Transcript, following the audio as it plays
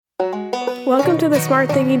Welcome to the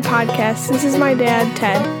Smart Thinking Podcast. This is my dad,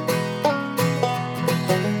 Ted.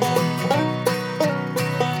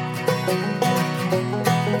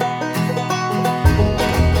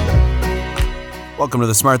 Welcome to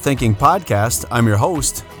the Smart Thinking Podcast. I'm your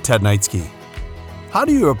host, Ted Knightsky. How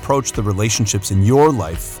do you approach the relationships in your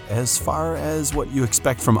life as far as what you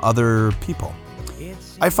expect from other people?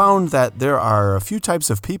 I found that there are a few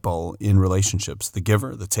types of people in relationships: the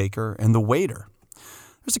giver, the taker, and the waiter.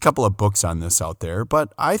 There's a couple of books on this out there,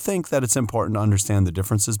 but I think that it's important to understand the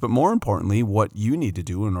differences, but more importantly, what you need to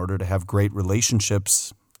do in order to have great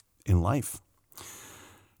relationships in life.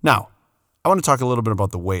 Now, I want to talk a little bit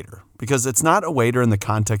about the waiter, because it's not a waiter in the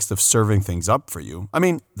context of serving things up for you. I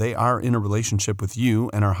mean, they are in a relationship with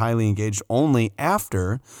you and are highly engaged only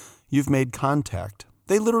after you've made contact.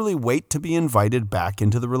 They literally wait to be invited back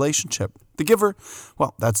into the relationship. The giver,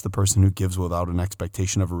 well, that's the person who gives without an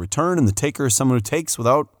expectation of a return, and the taker is someone who takes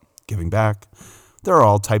without giving back. There are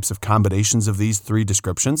all types of combinations of these three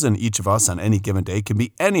descriptions, and each of us on any given day can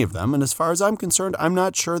be any of them, and as far as I'm concerned, I'm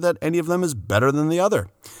not sure that any of them is better than the other.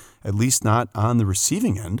 At least not on the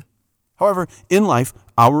receiving end. However, in life,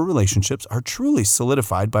 our relationships are truly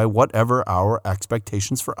solidified by whatever our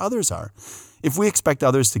expectations for others are. If we expect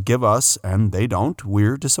others to give us and they don't,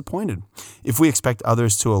 we're disappointed. If we expect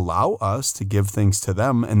others to allow us to give things to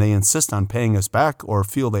them and they insist on paying us back or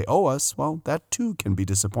feel they owe us, well, that too can be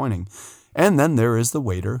disappointing. And then there is the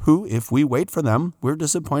waiter who, if we wait for them, we're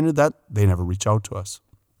disappointed that they never reach out to us.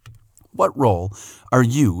 What role are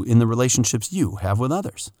you in the relationships you have with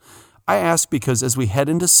others? I ask because as we head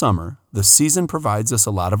into summer, the season provides us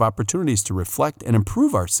a lot of opportunities to reflect and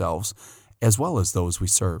improve ourselves as well as those we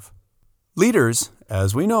serve. Leaders,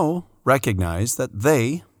 as we know, recognize that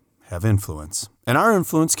they have influence. And our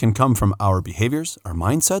influence can come from our behaviors, our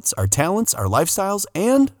mindsets, our talents, our lifestyles,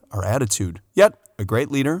 and our attitude. Yet, a great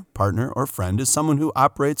leader, partner, or friend is someone who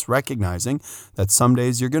operates recognizing that some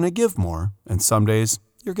days you're going to give more and some days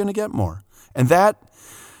you're going to get more. And that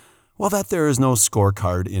there is no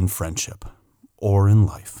scorecard in friendship or in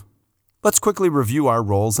life. Let's quickly review our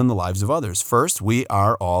roles in the lives of others. First, we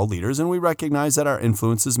are all leaders, and we recognize that our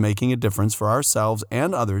influence is making a difference for ourselves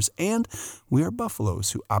and others, and we are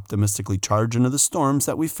buffaloes who optimistically charge into the storms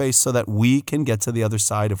that we face so that we can get to the other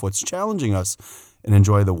side of what's challenging us and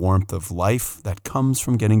enjoy the warmth of life that comes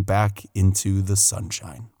from getting back into the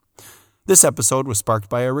sunshine. This episode was sparked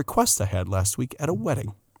by a request I had last week at a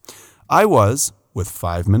wedding. I was, with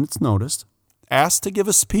 5 minutes notice, asked to give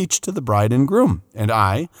a speech to the bride and groom, and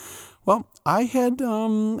I had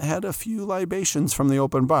had a few libations from the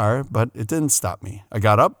open bar, but it didn't stop me. I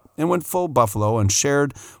got up and went full buffalo and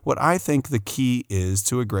shared what I think the key is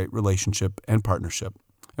to a great relationship and partnership.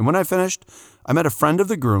 And when I finished, I met a friend of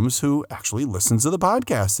the groom's who actually listens to the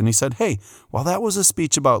podcast, and he said, "Hey, while that was a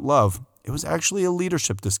speech about love, it was actually a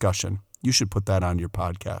leadership discussion. You should put that on your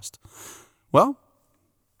podcast." Well,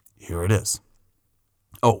 here it is.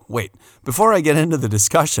 Oh, wait. Before I get into the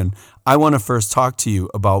discussion, I want to first talk to you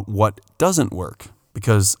about what doesn't work,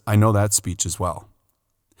 because I know that speech as well.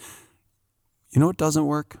 You know what doesn't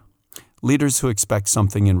work? Leaders who expect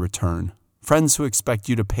something in return. Friends who expect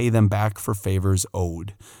you to pay them back for favors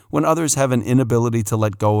owed. When others have an inability to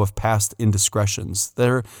let go of past indiscretions,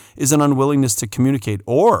 there is an unwillingness to communicate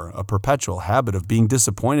or a perpetual habit of being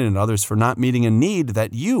disappointed in others for not meeting a need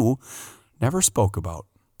that you never spoke about.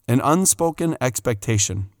 An unspoken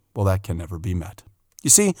expectation, well, that can never be met. You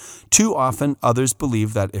see, too often others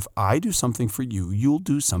believe that if I do something for you, you'll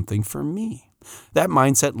do something for me. That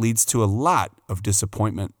mindset leads to a lot of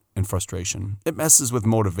disappointment and frustration. It messes with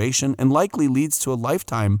motivation and likely leads to a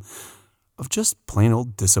lifetime of just plain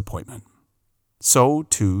old disappointment. So,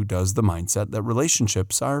 too, does the mindset that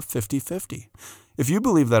relationships are 50-50. If you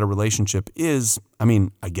believe that a relationship is,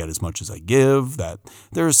 I get as much as I give, that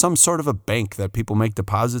there is some sort of a bank that people make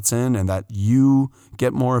deposits in and that you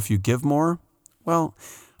get more if you give more, well,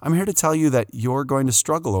 I'm here to tell you that you're going to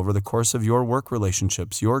struggle over the course of your work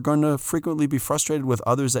relationships. You're going to frequently be frustrated with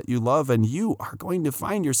others that you love, and you are going to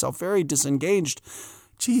find yourself very disengaged,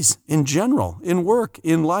 in general, in work,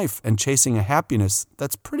 in life, and chasing a happiness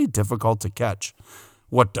that's pretty difficult to catch.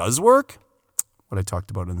 What does work? What I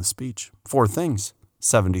talked about in the speech. 4 things: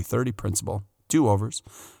 70-30 principle, do-overs,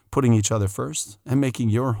 putting each other first, and making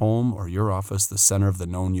your home or your office the center of the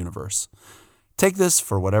known universe. Take this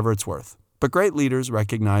for whatever it's worth. But great leaders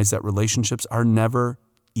recognize that relationships are never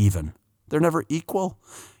even. They're never equal.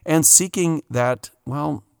 And seeking that,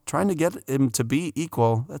 trying to get them to be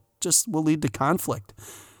equal, that just will lead to conflict.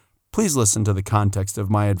 Please listen to the context of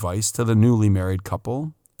my advice to the newly married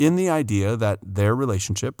couple. in the idea that their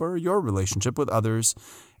relationship or your relationship with others,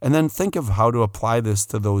 and then think of how to apply this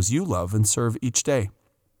to those you love and serve each day.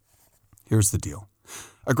 Here's the deal.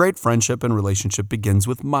 A great friendship and relationship begins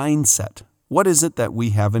with mindset. What is it that we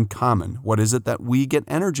have in common? What is it that we get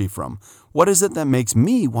energy from? What is it that makes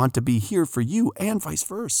me want to be here for you and vice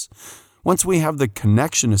versa? Once we have the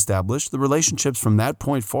connection established, the relationships from that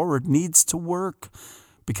point forward needs to work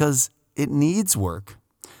because it needs work.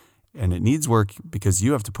 And it needs work because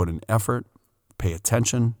you have to put in effort, pay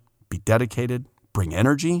attention, be dedicated, bring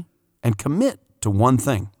energy, and commit to one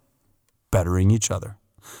thing, bettering each other.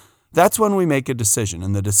 That's when we make a decision,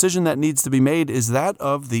 and the decision that needs to be made is that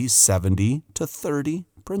of the 70 to 30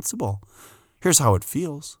 principle. Here's how it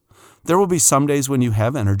feels. There will be some days when you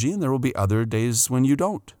have energy, and there will be other days when you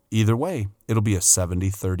don't. Either way, it'll be a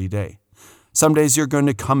 70-30 day. Some days you're going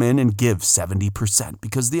to come in and give 70%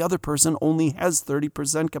 because the other person only has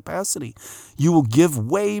 30% capacity. You will give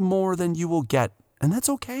way more than you will get, and that's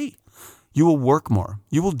okay. You will work more.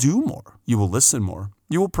 You will do more. You will listen more.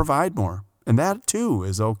 You will provide more. And that too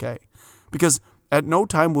is okay. Because at no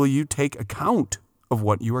time will you take account of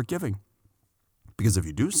what you are giving. Because if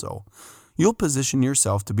you do so, you'll position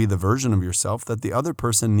yourself to be the version of yourself that the other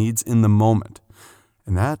person needs in the moment.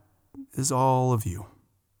 And that is all of you.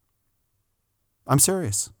 I'm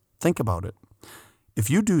serious. Think about it. If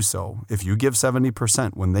you do so, if you give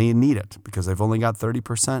 70% when they need it, because they've only got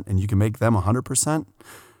 30% and you can make them 100%,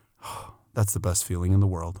 that's the best feeling in the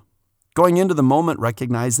world. Going into the moment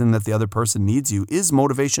recognizing that the other person needs you is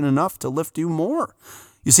motivation enough to lift you more.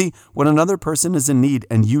 You see, when another person is in need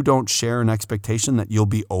and you don't share an expectation that you'll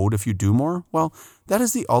be owed if you do more, well, that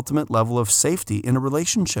is the ultimate level of safety in a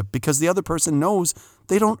relationship because the other person knows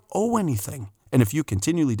they don't owe anything. And if you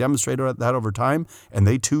continually demonstrate that over time and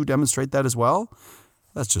they too demonstrate that as well,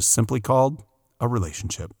 that's just simply called a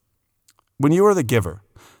relationship. When you are the giver,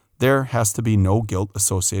 there has to be no guilt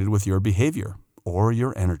associated with your behavior or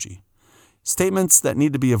your energy. Statements that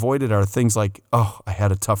need to be avoided are things like, "Oh, I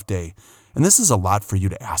had a tough day, and this is a lot for you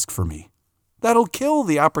to ask for me." That'll kill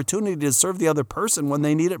the opportunity to serve the other person when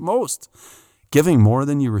they need it most. Giving more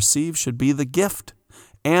than you receive should be the gift,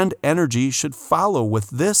 and energy should follow with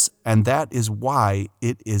this, and that is why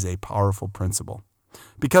it is a powerful principle.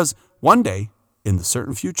 Because one day, in the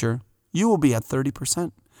certain future, you will be at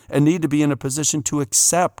 30% and need to be in a position to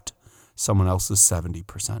accept someone else's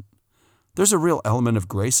 70%. There's a real element of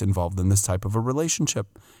grace involved in this type of a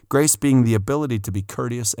relationship. Grace being the ability to be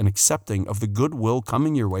courteous and accepting of the goodwill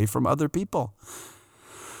coming your way from other people.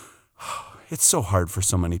 It's so hard for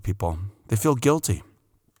so many people. They feel guilty.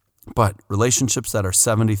 But relationships that are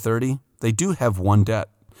 70-30, they do have one debt.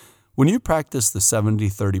 When you practice the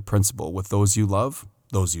 70-30 principle with those you love,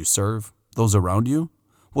 those you serve, those around you,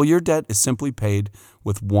 well, your debt is simply paid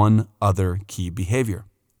with one other key behavior.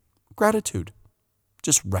 Gratitude.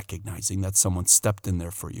 Just recognizing that someone stepped in there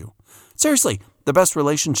for you. Seriously, the best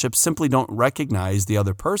relationships simply don't recognize the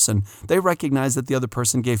other person. They recognize that the other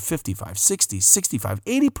person gave 55, 60, 65,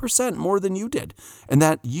 80% more than you did. And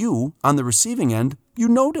that you, on the receiving end, you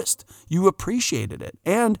noticed, you appreciated it.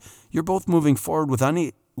 And you're both moving forward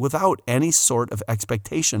without any sort of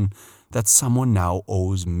expectation that someone now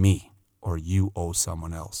owes me or you owe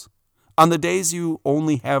someone else. On the days you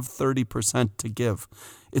only have 30% to give,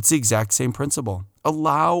 it's the exact same principle.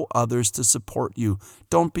 Allow others to support you.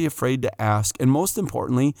 Don't be afraid to ask. And most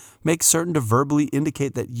importantly, make certain to verbally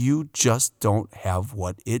indicate that you just don't have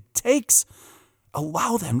what it takes.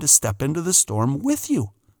 Allow them to step into the storm with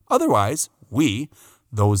you. Otherwise, we,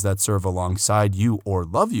 those that serve alongside you or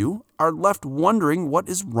love you, are left wondering what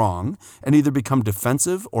is wrong and either become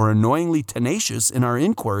defensive or annoyingly tenacious in our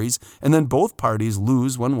inquiries, and then both parties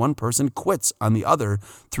lose when one person quits on the other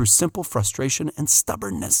through simple frustration and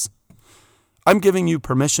stubbornness. I'm giving you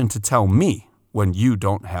permission to tell me when you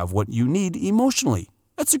don't have what you need emotionally.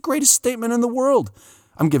 That's the greatest statement in the world.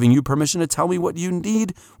 I'm giving you permission to tell me what you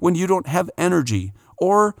need when you don't have energy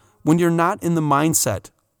or when you're not in the mindset.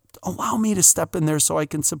 Allow me to step in there so I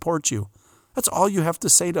can support you. That's all you have to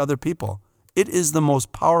say to other people. It is the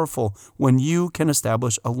most powerful when you can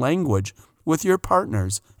establish a language with your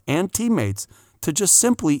partners and teammates to just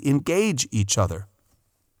simply engage each other.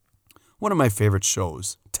 One of my favorite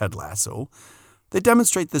shows, Ted Lasso, they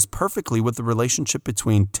demonstrate this perfectly with the relationship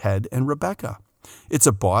between Ted and Rebecca. It's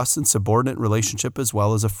a boss and subordinate relationship as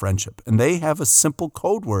well as a friendship, and they have a simple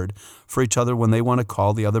code word for each other when they want to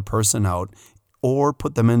call the other person out or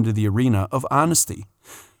put them into the arena of honesty.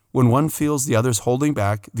 When one feels the other's holding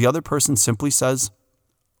back, the other person simply says,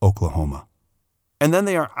 Oklahoma. And then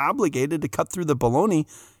they are obligated to cut through the baloney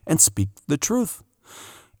and speak the truth.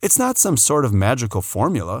 It's not some sort of magical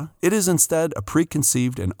formula. It is instead a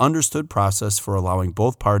preconceived and understood process for allowing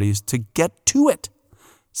both parties to get to it.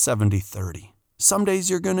 70-30. Some days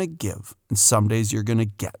you're going to give, and some days you're going to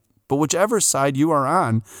get. But whichever side you are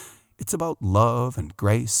on, it's about love and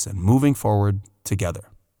grace and moving forward together.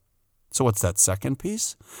 So what's that second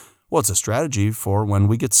piece? Well, it's a strategy for when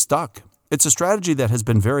we get stuck. It's a strategy that has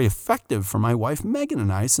been very effective for my wife Megan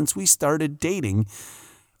and I since we started dating,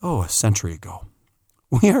 a century ago.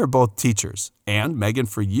 We are both teachers, and Megan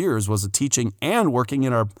for years was teaching and working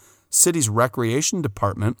in our city's recreation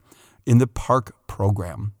department in the park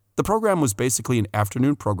program. The program was basically an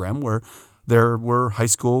afternoon program where there were high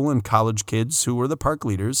school and college kids who were the park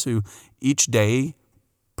leaders who each day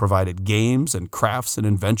provided games and crafts and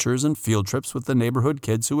adventures and field trips with the neighborhood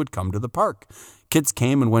kids who would come to the park. Kids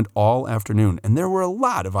came and went all afternoon, and there were a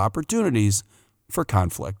lot of opportunities for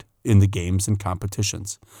conflict in the games and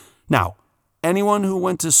competitions. Now, anyone who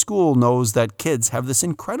went to school knows that kids have this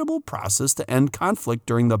incredible process to end conflict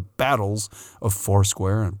during the battles of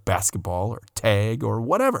foursquare and basketball or tag or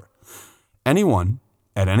whatever. Anyone,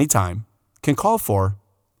 at any time, can call for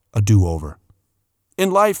a do-over.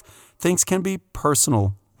 In life, things can be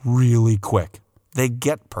personal really quick. They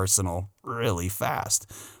get personal really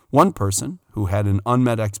fast. One person who had an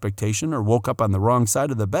unmet expectation or woke up on the wrong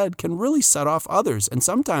side of the bed can really set off others. And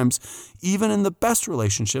sometimes, even in the best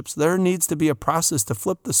relationships, there needs to be a process to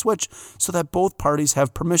flip the switch so that both parties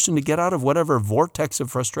have permission to get out of whatever vortex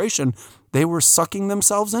of frustration they were sucking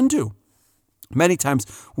themselves into. Many times,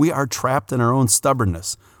 we are trapped in our own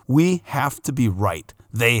stubbornness. We have to be right.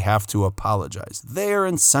 They have to apologize. They're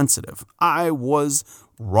insensitive. I was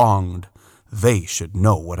wronged. They should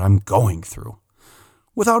know what I'm going through.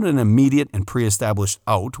 Without an immediate and pre-established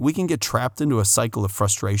out, we can get trapped into a cycle of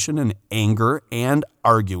frustration and anger and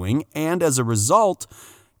arguing, and as a result,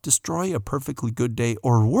 destroy a perfectly good day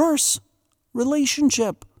or worse,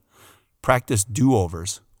 relationship. Practice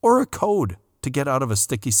do-overs or a code to get out of a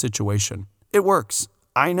sticky situation. It works.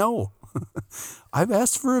 I know. I've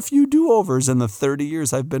asked for a few do-overs in the 30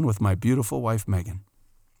 years I've been with my beautiful wife, Megan.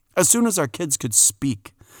 As soon as our kids could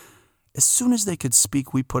speak,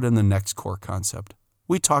 we put in the next core concept.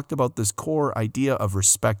 We talked about this core idea of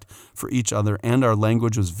respect for each other, and our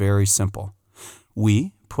language was very simple.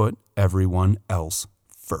 We put everyone else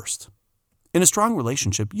first. In a strong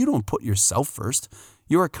relationship, you don't put yourself first.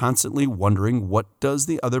 You are constantly wondering, what does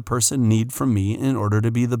the other person need from me in order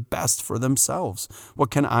to be the best for themselves?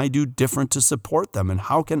 What can I do different to support them, and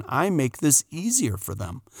how can I make this easier for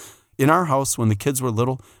them? In our house, when the kids were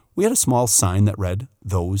little, we had a small sign that read,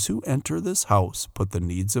 "Those who enter this house put the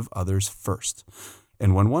needs of others first."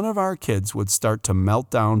 And when one of our kids would start to melt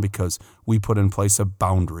down because we put in place a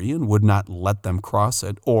boundary and would not let them cross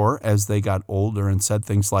it, or as they got older and said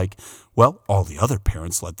things like, "Well, all the other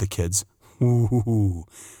parents let the kids,"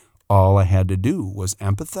 all I had to do was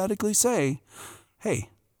empathetically say, "Hey,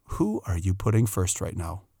 who are you putting first right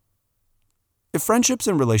now?" If friendships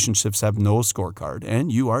and relationships have no scorecard, and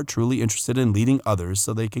you are truly interested in leading others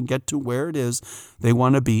so they can get to where it is they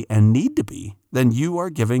want to be and need to be, then you are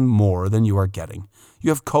giving more than you are getting. You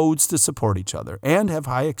have codes to support each other and have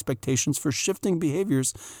high expectations for shifting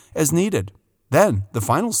behaviors as needed. Then, the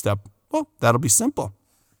final step, that'll be simple.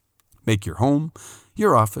 Make your home,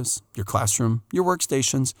 your office, your classroom, your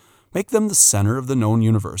workstations, make them the center of the known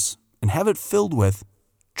universe, and have it filled with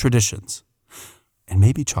traditions and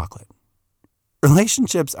maybe chocolate.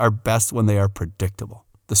 Relationships are best when they are predictable.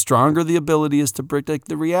 The stronger the ability is to predict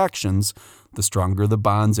the reactions, the stronger the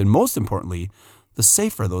bonds, and most importantly, the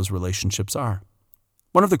safer those relationships are.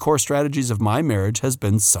 One of the core strategies of my marriage has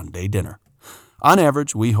been Sunday dinner. On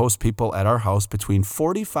average, we host people at our house between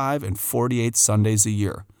 45 and 48 Sundays a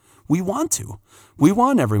year. We want to. We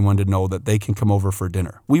want everyone to know that they can come over for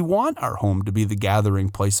dinner. We want our home to be the gathering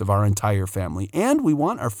place of our entire family, and we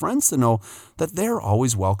want our friends to know that they're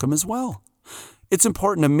always welcome as well. It's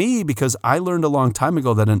important to me because I learned a long time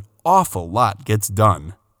ago that an awful lot gets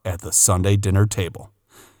done at the Sunday dinner table.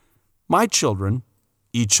 My children,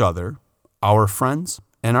 each other, our friends,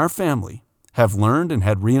 and our family have learned and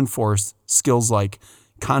had reinforced skills like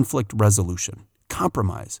conflict resolution,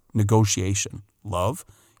 compromise, negotiation, love,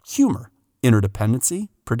 humor, interdependency,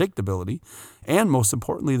 predictability, and most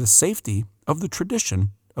importantly, the safety of the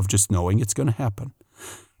tradition of just knowing it's going to happen.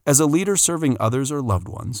 As a leader serving others or loved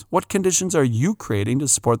ones, what conditions are you creating to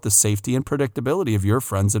support the safety and predictability of your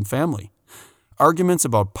friends and family? Arguments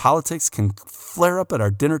about politics can flare up at our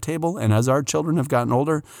dinner table, and as our children have gotten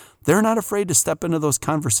older, they're not afraid to step into those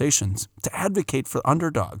conversations, to advocate for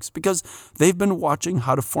underdogs, because they've been watching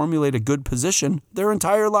how to formulate a good position their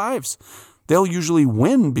entire lives. They'll usually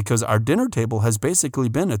win because our dinner table has basically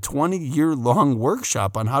been a 20-year-long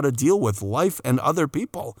workshop on how to deal with life and other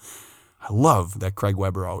people. I love that Craig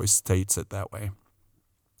Weber always states it that way.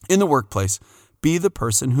 In the workplace, be the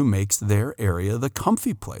person who makes their area the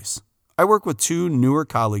comfy place. I work with 2 newer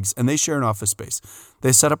colleagues, and they share an office space.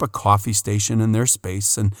 They set up a coffee station in their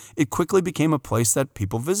space, and it quickly became a place that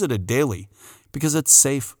people visited daily because it's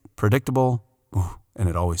safe, predictable, and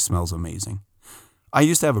it always smells amazing. I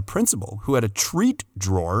used to have a principal who had a treat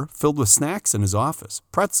drawer filled with snacks in his office.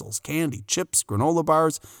 Pretzels, candy, chips, granola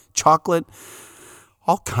bars, chocolate,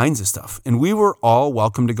 all kinds of stuff. And we were all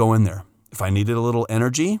welcome to go in there. If I needed a little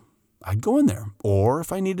energy, I'd go in there. Or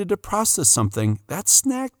if I needed to process something, that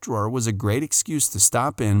snack drawer was a great excuse to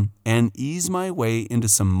stop in and ease my way into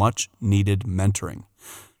some much-needed mentoring.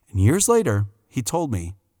 And years later, he told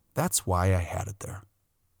me that's why I had it there.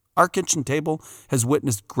 Our kitchen table has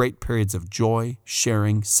witnessed great periods of joy,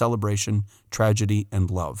 sharing, celebration, tragedy,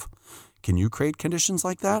 and love. Can you create conditions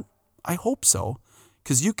like that? I hope so,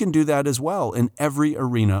 because you can do that as well in every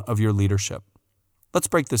arena of your leadership. Let's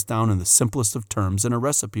break this down in the simplest of terms in a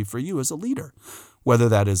recipe for you as a leader, whether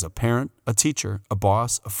that is a parent, a teacher, a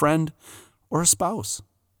boss, a friend, or a spouse.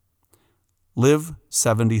 Live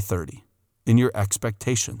 70-30. In your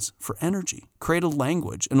expectations for energy. Create a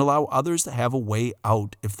language and allow others to have a way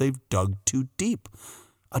out if they've dug too deep.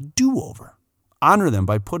 A do-over. Honor them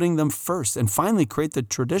by putting them first, and finally create the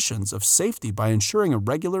traditions of safety by ensuring a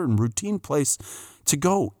regular and routine place to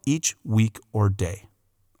go each week or day.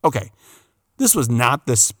 Okay, this was not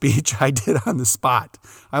the speech I did on the spot.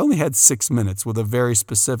 I only had 6 minutes with a very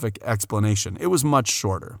specific explanation. It was much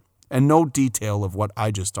shorter, and no detail of what I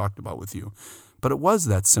just talked about with you. But it was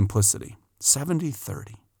that simplicity.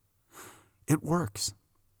 70-30. It works.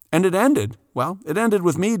 And it ended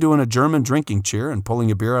with me doing a German drinking cheer and pulling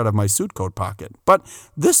a beer out of my suit coat pocket. But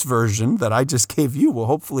this version that I just gave you will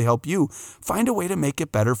hopefully help you find a way to make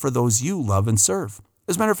it better for those you love and serve.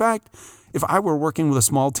 As a matter of fact, if I were working with a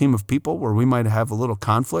small team of people where we might have a little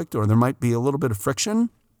conflict or there might be a little bit of friction,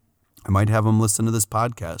 I might have them listen to this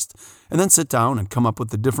podcast and then sit down and come up with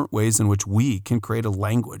the different ways in which we can create a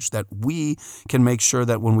language that we can make sure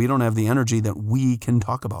that when we don't have the energy that we can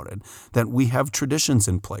talk about it, that we have traditions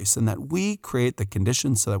in place, and that we create the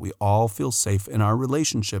conditions so that we all feel safe in our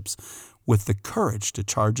relationships with the courage to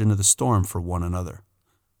charge into the storm for one another.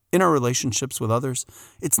 In our relationships with others,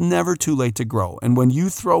 it's never too late to grow. And when you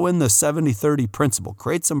throw in the 70-30 principle,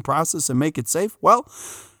 create some process and make it safe, well,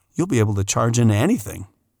 you'll be able to charge into anything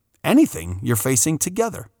you're facing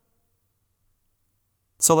together.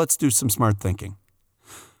 So let's do some smart thinking.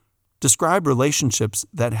 Describe relationships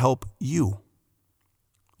that help you.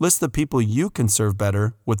 List the people you can serve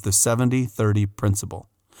better with the 70-30 principle.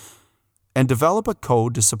 And develop a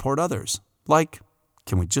code to support others. Like,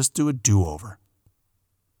 can we just do a do-over?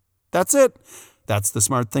 That's it. That's the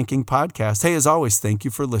Smart Thinking Podcast. Hey, as always, thank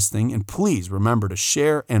you for listening. And please remember to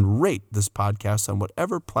share and rate this podcast on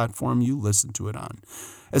whatever platform you listen to it on,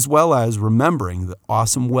 as well as remembering the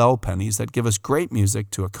awesome well pennies that give us great music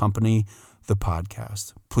to accompany the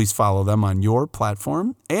podcast. Please follow them on your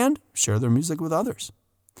platform and share their music with others.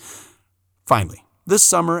 Finally, this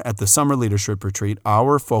summer at the Summer Leadership Retreat,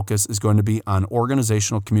 our focus is going to be on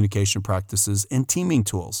organizational communication practices and teaming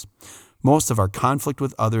tools. Most of our conflict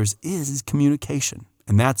with others is communication,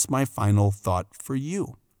 and that's my final thought for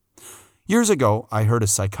you. Years ago, I heard a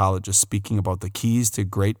psychologist speaking about the keys to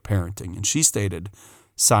great parenting, and she stated,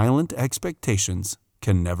 silent expectations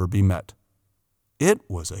can never be met. It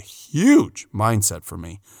was a huge mindset for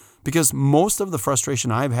me, because most of the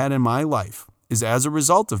frustration I've had in my life is as a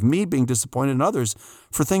result of me being disappointed in others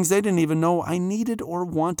for things they didn't even know I needed or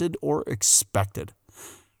wanted or expected.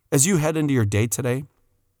 As you head into your day today,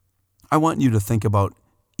 I want you to think about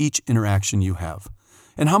each interaction you have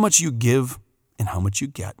and how much you give and how much you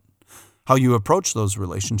get, how you approach those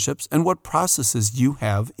relationships, and what processes you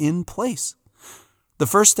have in place. The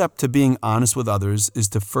first step to being honest with others is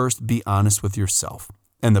to first be honest with yourself.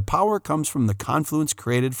 And the power comes from the confluence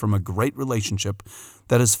created from a great relationship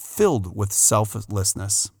that is filled with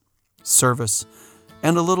selflessness, service,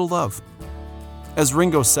 and a little love. As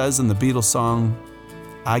Ringo says in the Beatles song,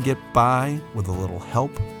 I get by with a little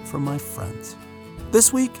help from my friends.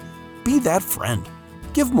 This week, be that friend.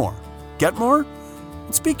 Give more, get more,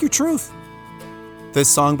 and speak your truth. This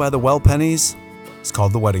song by the Well Pennies is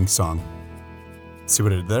called The Wedding Song. See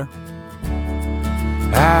what I did there?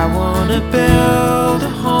 I wanna build a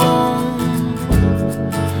home,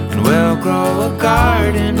 and we'll grow a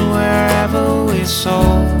garden wherever we sow.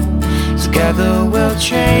 Together we'll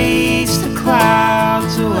chase the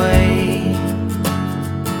clouds away.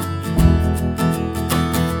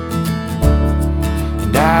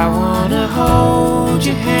 hold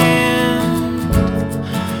your hand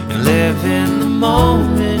and live in the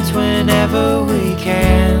moment whenever we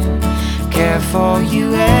can. Care for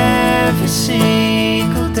you every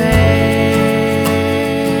single day.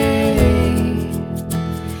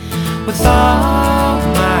 With all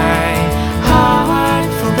my heart,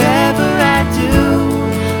 forever I do,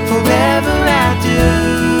 forever I do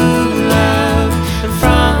love. And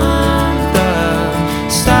from the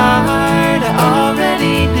start I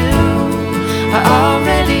already knew,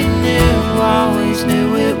 always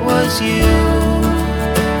knew it was you.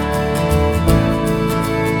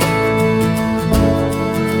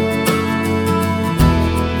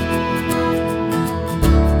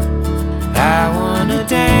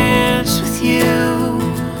 Dance with you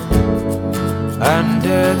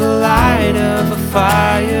under the light of a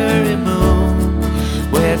fiery moon,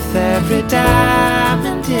 with every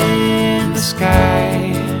diamond in the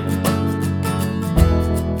sky.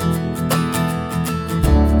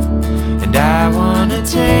 And I wanna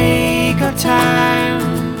take our time,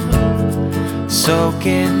 soak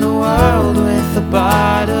in the world with a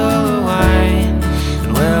bottle of wine,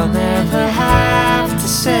 and we'll never have to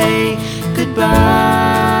say goodbye.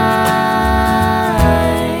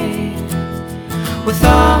 With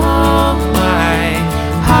all my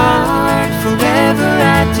heart, forever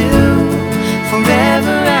I do,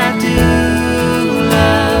 forever I do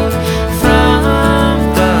love. From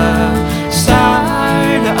the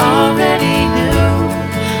start I already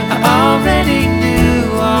knew,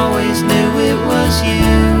 always knew it was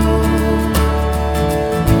you.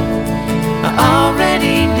 I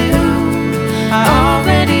already knew,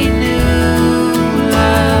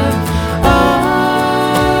 love. Oh,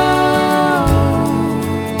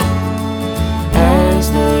 as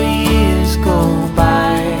the years go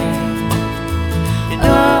by, and I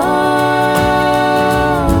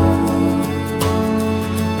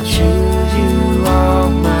choose you all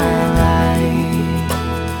my life.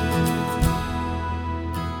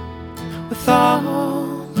 With all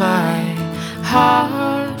my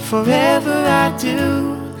heart, forever I do,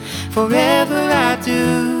 forever